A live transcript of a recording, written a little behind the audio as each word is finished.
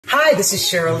Hi, this is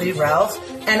Shirley Ralph,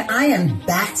 and I am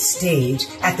backstage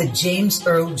at the James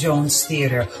Earl Jones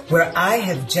Theater, where I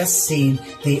have just seen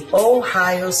The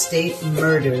Ohio State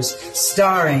Murders,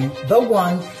 starring the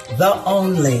one, the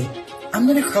only. I'm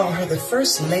going to call her the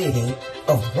First Lady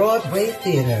of Broadway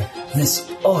Theater, Miss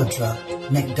Audra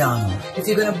McDonald. If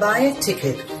you're going to buy a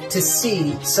ticket to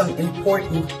see some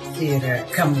important theater,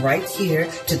 come right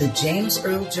here to the James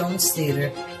Earl Jones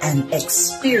Theater and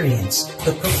experience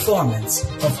the performance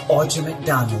of Audra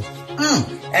McDonald.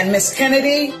 And Miss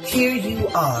Kennedy, here you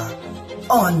are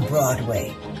on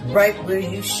Broadway, right where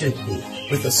you should be,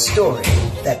 with a story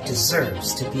that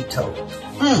deserves to be told.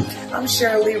 I'm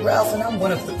Shirley Ralph, and I'm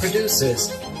one of the producers.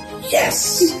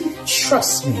 Yes,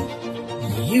 trust me,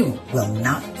 you will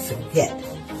not forget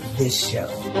this show.